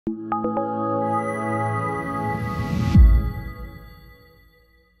Our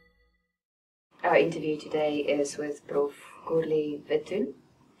interview today is with Prof. Corli Witthuhn.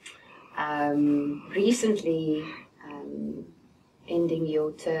 Recently ending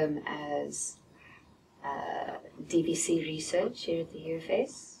your term as DVC research here at the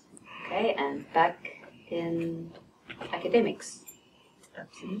UFS, okay, and back in academics.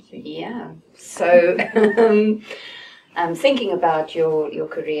 Absolutely. Yeah. So, thinking about your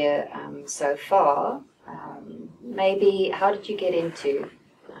career so far, maybe how did you get into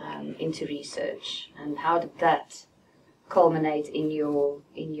research, and how did that culminate in your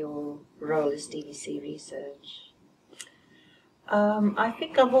role as DVC research? I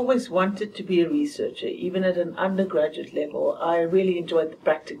think I've always wanted to be a researcher, even at an undergraduate level. I really enjoyed the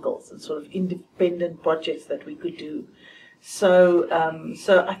practicals and sort of independent projects that we could do. So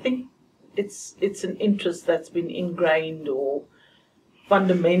I think it's an interest that's been ingrained or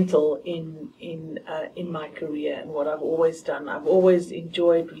fundamental in my career and what I've always done. I've always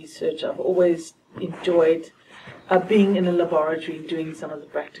enjoyed research. I've always enjoyed being in a laboratory and doing some of the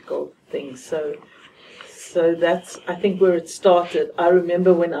practical things. So that's, I think, where it started. I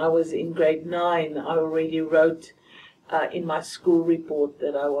remember when I was in grade 9, I already wrote in my school report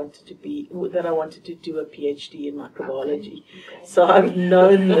that I wanted to do a PhD in microbiology. Okay. So I've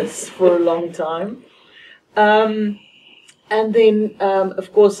known this for a long time. And then,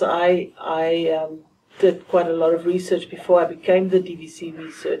 of course, I did quite a lot of research before I became the DVC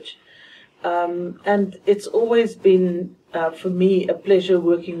research. And it's always been, for me, a pleasure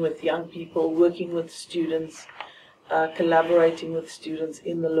working with young people, working with students, collaborating with students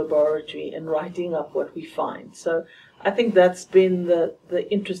in the laboratory and writing up what we find. So I think that's been the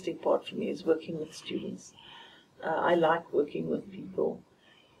interesting part for me, is working with students. I like working with people,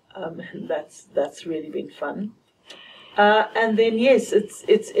 and that's really been fun. And then, yes,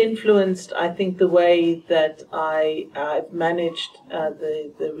 it's influenced, I think, the way that I've managed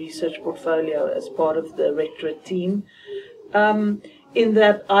the research portfolio as part of the rectorate team, in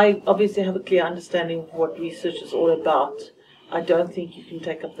that I obviously have a clear understanding of what research is all about. I don't think you can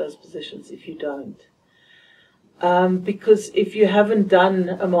take up those positions if you don't. Because if you haven't done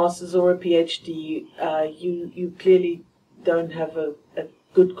a master's or a PhD, you clearly don't have a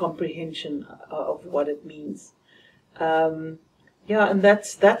good comprehension of what it means. Yeah, and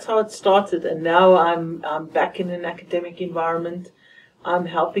that's how it started. And now I'm back in an academic environment. I'm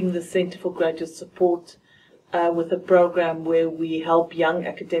helping the Center for Graduate Support with a program where we help young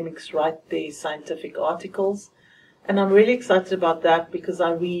academics write their scientific articles. And I'm really excited about that because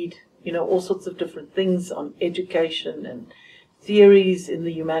I read, all sorts of different things on education and theories in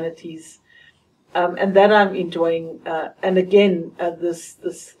the humanities. And that I'm enjoying. And again,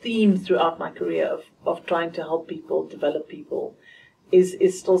 this theme throughout my career of trying to help people, develop people,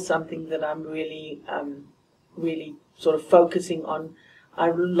 is still something that I'm really sort of focusing on. I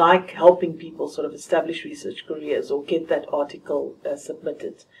like helping people sort of establish research careers or get that article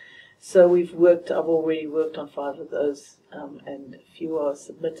submitted. So I've already worked on 5 of those, and a few are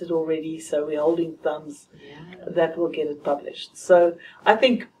submitted already. So we're holding thumbs that will get it published. So I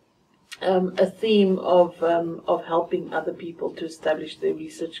think a theme of helping other people to establish their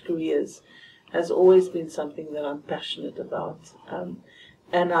research careers has always been something that I'm passionate about.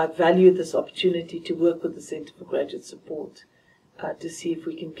 And I value this opportunity to work with the Center for Graduate Support to see if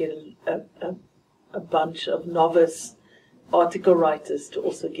we can get a bunch of novice article writers to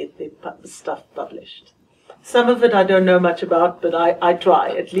also get their stuff published. Some of it I don't know much about, but I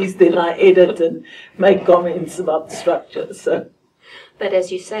try. At least then I edit and make comments about the structure. So. But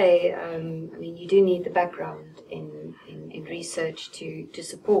as you say, you do need the background in research to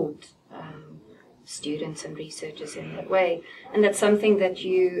support students and researchers in that way. And that's something that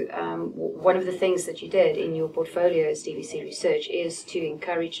you, one of the things that you did in your portfolio as DVC research is to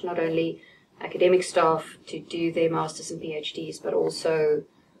encourage not only academic staff to do their masters and PhDs, but also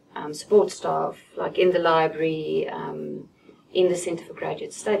support staff, like in the library, in the Center for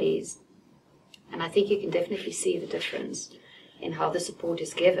Graduate Studies. And I think you can definitely see the difference in how the support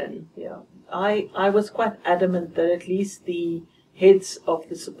is given. Yeah, I was quite adamant that at least the heads of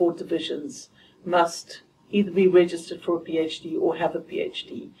the support divisions must either be registered for a PhD or have a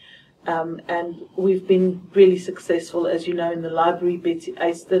PhD. And we've been really successful, as you know, in the library. Betsy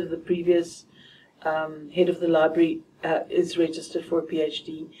Eister, the previous head of the library, is registered for a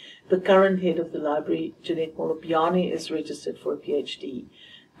PhD. The current head of the library, Jeanette Molopiani, is registered for a PhD.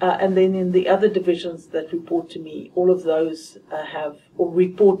 And then in the other divisions that report to me, all of those have, or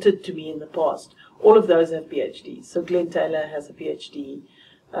reported to me in the past, all of those have PhDs. So Glenn Taylor has a PhD.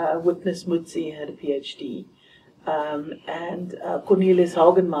 Witness Mutsi had a PhD. and Cornelius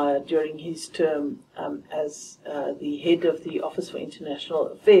Haugenmeier, during his term as the head of the Office for International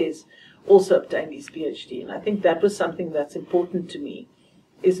Affairs, also obtained his PhD. And I think that was something that's important to me,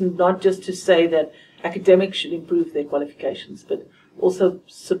 is not just to say that academics should improve their qualifications, but also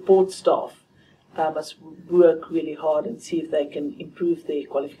support staff must work really hard and see if they can improve their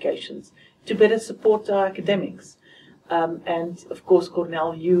qualifications to better support our academics. And of course,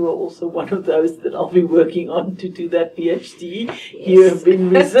 Cornell, you are also one of those that I'll be working on to do that PhD. Yes. You have been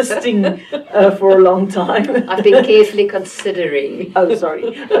resisting for a long time. I've been carefully considering. Oh, sorry.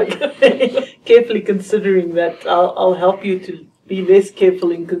 Okay. Carefully considering that. I'll help you to be less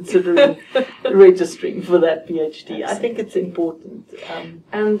careful in considering registering for that PhD. Absolutely. I think it's important.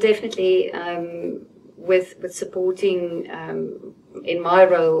 Definitely, with supporting, in my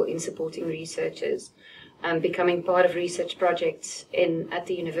role in supporting researchers, becoming part of research projects at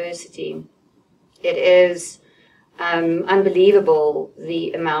the university, it is unbelievable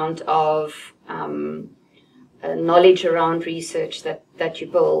the amount of knowledge around research that you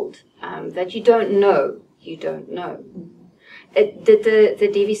build that you don't know. Did the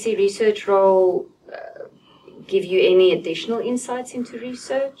DVC research role give you any additional insights into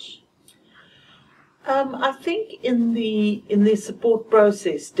research? I think in the support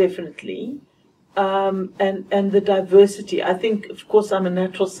process, definitely. And the diversity. I think, of course, I'm a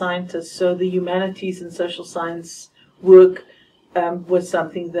natural scientist, so the humanities and social science work was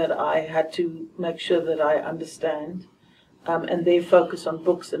something that I had to make sure that I understand, and they focus on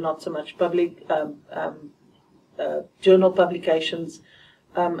books and not so much public journal publications,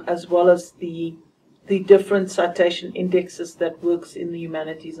 as well as the different citation indexes that works in the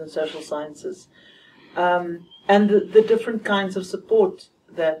humanities and social sciences, and the different kinds of support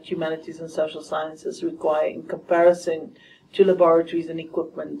that humanities and social sciences require in comparison to laboratories and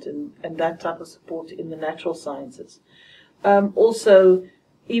equipment and that type of support in the natural sciences. Also,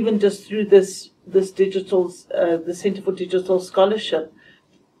 even just through this digital, the Center for Digital Scholarship,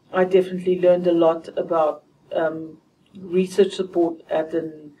 I definitely learned a lot about research support at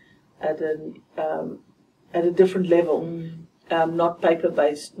a different level, not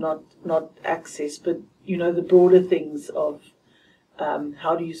paper-based, not access, but the broader things of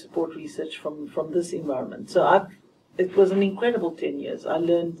how do you support research from this environment. So it was an incredible 10 years. I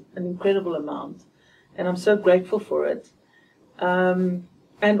learned an incredible amount, and I'm so grateful for it. And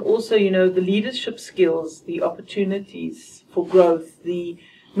also, the leadership skills, the opportunities for growth, the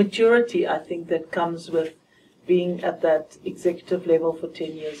maturity, I think, that comes with being at that executive level for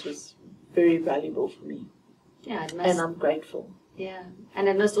 10 years was very valuable for me. Yeah, and I'm grateful. Yeah, and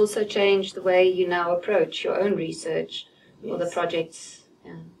it must also change the way you now approach your own research. Yes. Or the projects.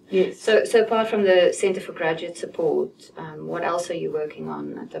 Yeah. Yes. So apart from the Center for Graduate Support, what else are you working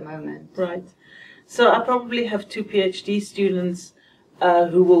on at the moment? Right. So I probably have 2 PhD students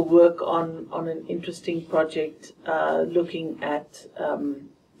who will work on an interesting project looking at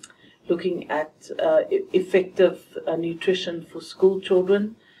effective nutrition for school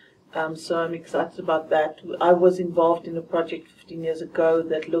children. So I'm excited about that. I was involved in a project 15 years ago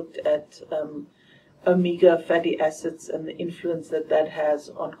that looked at omega fatty acids and the influence that has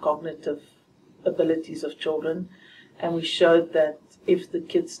on cognitive abilities of children. And we showed that if the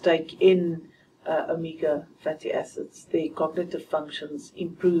kids take in omega fatty acids, their cognitive functions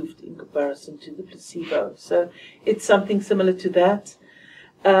improved in comparison to the placebo. So it's something similar to that.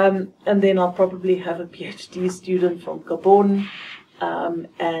 And then I'll probably have a PhD student from Gabon.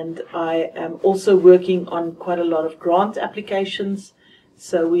 And I am also working on quite a lot of grant applications.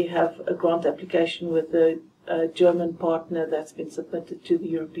 So we have a grant application with a German partner that's been submitted to the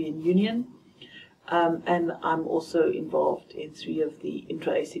European Union. And I'm also involved in 3 of the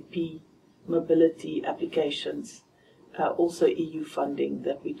intra-ACP mobility applications, also EU funding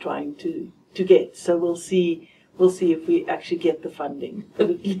that we're trying to get. So we'll see if we actually get the funding, but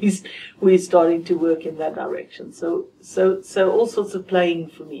at least we're starting to work in that direction. So all sorts of playing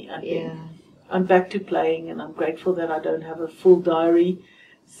for me, I think. Yeah. I'm back to playing, and I'm grateful that I don't have a full diary,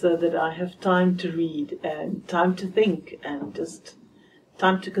 so that I have time to read and time to think and just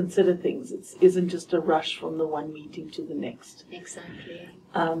time to consider things. It isn't just a rush from the one meeting to the next. Exactly.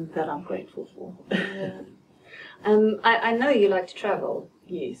 That I'm grateful for. Yeah. I know you like to travel.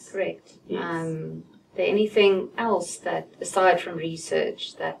 Yes. Correct. Yes. Is there anything else that, aside from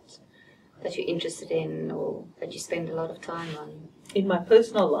research, that you're interested in or that you spend a lot of time on? In my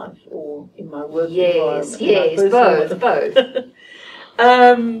personal life or in my work environment? Yes, both.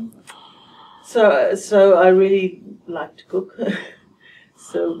 So I really like to cook.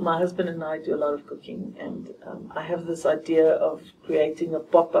 So my husband and I do a lot of cooking, and I have this idea of creating a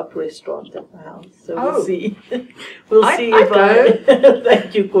pop-up restaurant at my house. So we'll see. We'll see if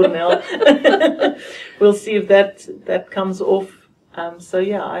thank you, Cornell. We'll see if that comes off. So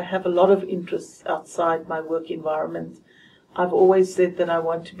yeah, I have a lot of interests outside my work environment. I've always said that I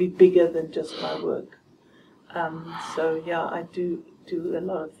want to be bigger than just my work. So yeah, I do a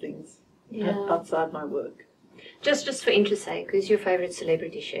lot of things outside my work. Just for interest's sake, who's your favorite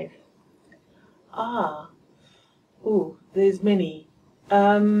celebrity chef? There's many.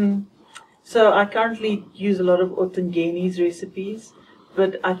 So I currently use a lot of Otengeni's recipes,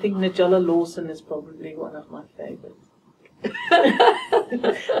 but I think Nigella Lawson is probably one of my favorites.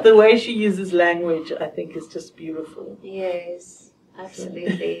 The way she uses language, I think, is just beautiful. Yes,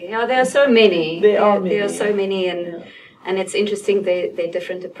 absolutely. Yeah, there are so many. There are so many, and it's interesting their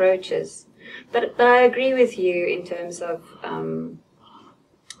different approaches. But I agree with you in terms of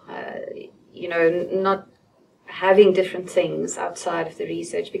not having different things outside of the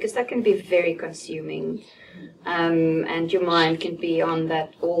research, because that can be very consuming, and your mind can be on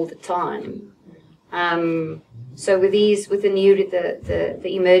that all the time. So with the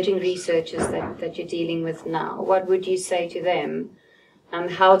emerging researchers that you're dealing with now, what would you say to them?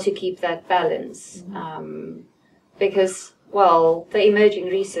 How to keep that balance? Because, well, the emerging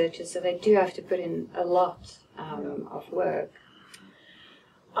researchers, so they do have to put in a lot of work.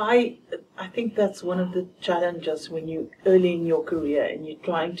 I think that's one of the challenges when you're early in your career and you're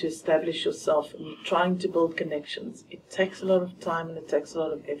trying to establish yourself and you're trying to build connections. It takes a lot of time and it takes a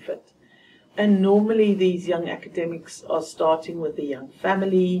lot of effort. And normally these young academics are starting with a young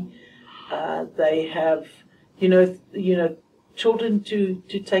family. They have, children to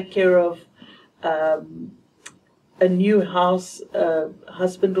take care of, a new house, a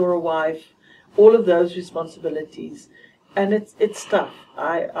husband or a wife, all of those responsibilities. And it's tough.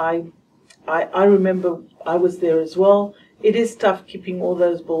 I remember I was there as well. It is tough keeping all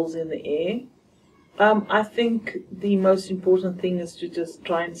those balls in the air. I think the most important thing is to just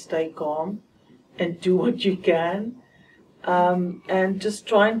try and stay calm and do what you can, and just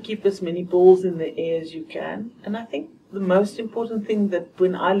try and keep as many balls in the air as you can. And I think the most important thing that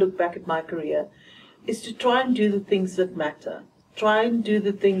when I look back at my career is to try and do the things that matter. Try and do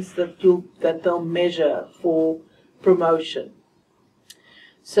the things that they'll measure for promotion.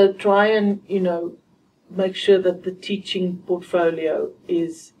 So try and, make sure that the teaching portfolio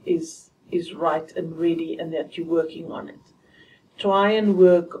is right and ready and that you're working on it. Try and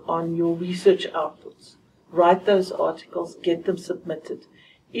work on your research outputs. Write those articles, get them submitted.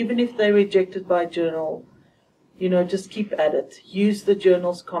 Even if they're rejected by a journal, just keep at it. Use the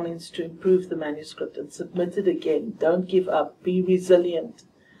journal's comments to improve the manuscript and submit it again. Don't give up. Be resilient.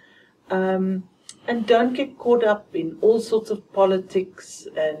 And don't get caught up in all sorts of politics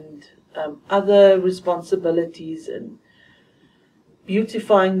and other responsibilities and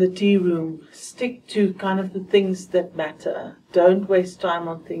beautifying the tea room. Stick to kind of the things that matter. Don't waste time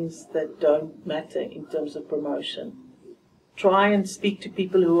on things that don't matter in terms of promotion. Try and speak to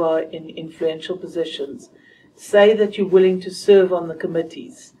people who are in influential positions. Say that you're willing to serve on the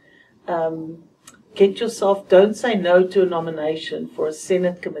committees. Get yourself, don't say no to a nomination for a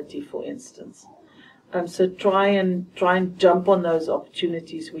Senate committee, for instance. So try and jump on those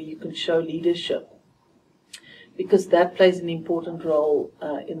opportunities where you can show leadership, because that plays an important role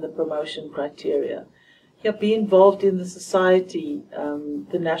in the promotion criteria. Yeah, be involved in the society,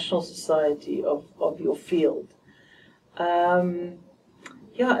 the national society of your field.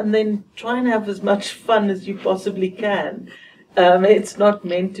 And then try and have as much fun as you possibly can. It's not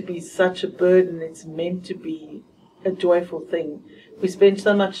meant to be such a burden. It's meant to be a joyful thing. We spend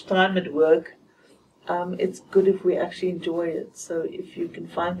so much time at work. It's good if we actually enjoy it. So if you can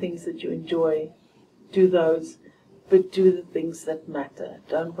find things that you enjoy, do those, but do the things that matter.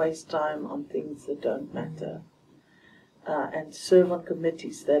 Don't waste time on things that don't matter. And serve on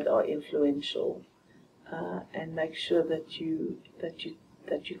committees that are influential, and make sure that you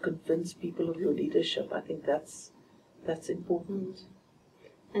convince people of your leadership. I think that's important.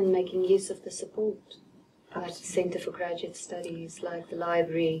 And making use of the support, like the Centre for Graduate Studies, like the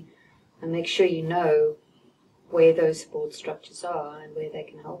library, and make sure you know where those support structures are and where they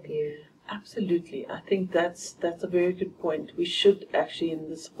can help you. Absolutely. I think that's a very good point. We should actually, in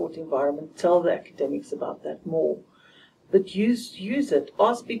the support environment, tell the academics about that more. But use it.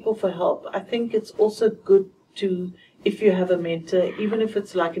 Ask people for help. I think it's also good to, if you have a mentor, even if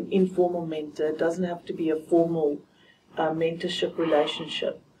it's like an informal mentor, it doesn't have to be a formal mentorship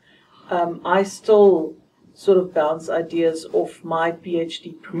relationship. I still sort of bounce ideas off my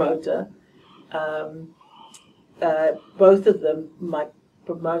PhD promoter. Both of them, my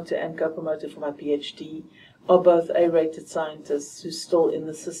promoter and co-promoter for my PhD, are both A-rated scientists who's still in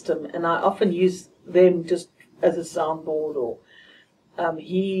the system, and I often use them just as a soundboard. Or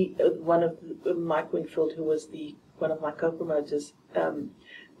Mike Wingfield, who was one of my co-promoters,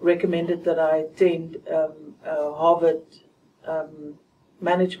 recommended that I attend a Harvard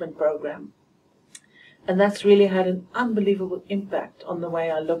management program, and that's really had an unbelievable impact on the way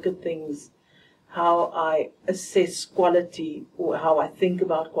I look at things, how I assess quality, or how I think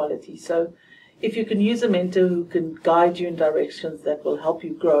about quality. So if you can use a mentor who can guide you in directions that will help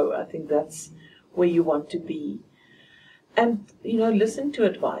you grow, I think that's where you want to be. And, listen to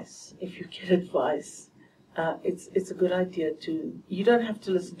advice. If you get advice, it's a good idea you don't have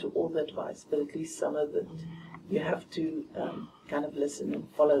to listen to all the advice, but at least some of it. You have to kind of listen and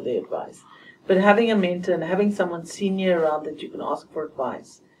follow their advice. But having a mentor and having someone senior around that you can ask for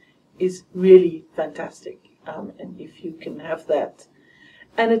advice is really fantastic. And if you can have that,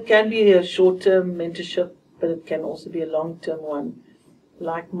 and it can be a short-term mentorship, but it can also be a long-term one.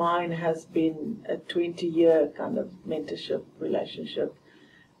 Like mine has been a 20-year kind of mentorship relationship.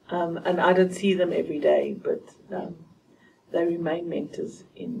 And I don't see them every day, but they remain mentors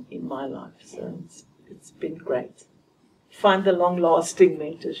in my life. So it's been great. Find the long-lasting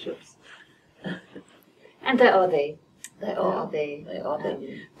mentorships. And they are there. They are there. They are there.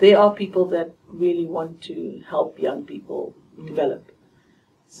 There are people that really want to help young people develop.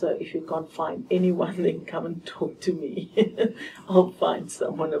 So if you can't find anyone, then come and talk to me. I'll find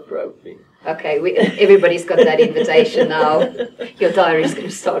someone appropriate. Okay, everybody's got that invitation now. Your diary's going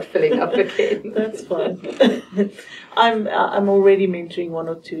to start filling up again. That's fine. I'm already mentoring one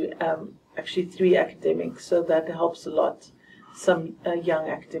or two, actually 3 academics, so that helps a lot. Some young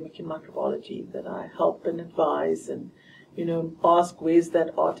academic in microbiology that I help and advise and, ask, where's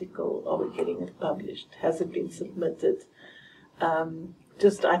that article? Are we getting it published? Has it been submitted?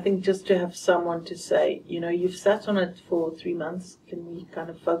 I think just to have someone to say, you've sat on it for 3 months, can we kind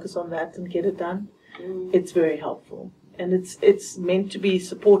of focus on that and get it done? It's very helpful. And it's meant to be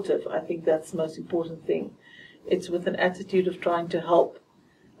supportive. I think that's the most important thing. It's with an attitude of trying to help,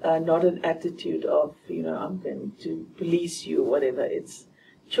 not an attitude of, I'm going to police you or whatever. It's,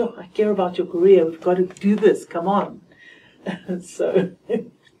 sure, I care about your career, we've got to do this, come on. So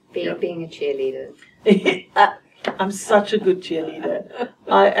being a cheerleader. I'm such a good cheerleader.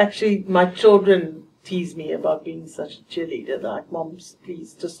 My children tease me about being such a cheerleader. They're like, Mom,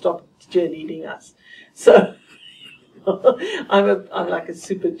 please just stop cheerleading us. So I'm like a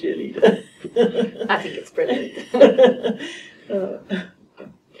super cheerleader. I think it's brilliant.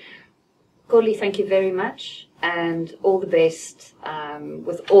 Corli, thank you very much, and all the best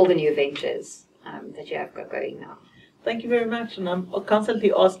with all the new ventures that you have got going now. Thank you very much, and I'm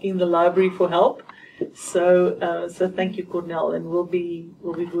constantly asking the library for help. So thank you, Cornell, and we'll be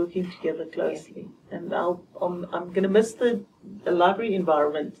working together closely. And I'm going to miss the library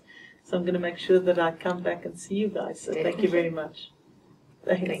environment, so I'm going to make sure that I come back and see you guys. So Thank you very much.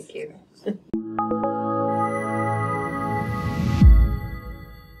 Thanks. Thank you.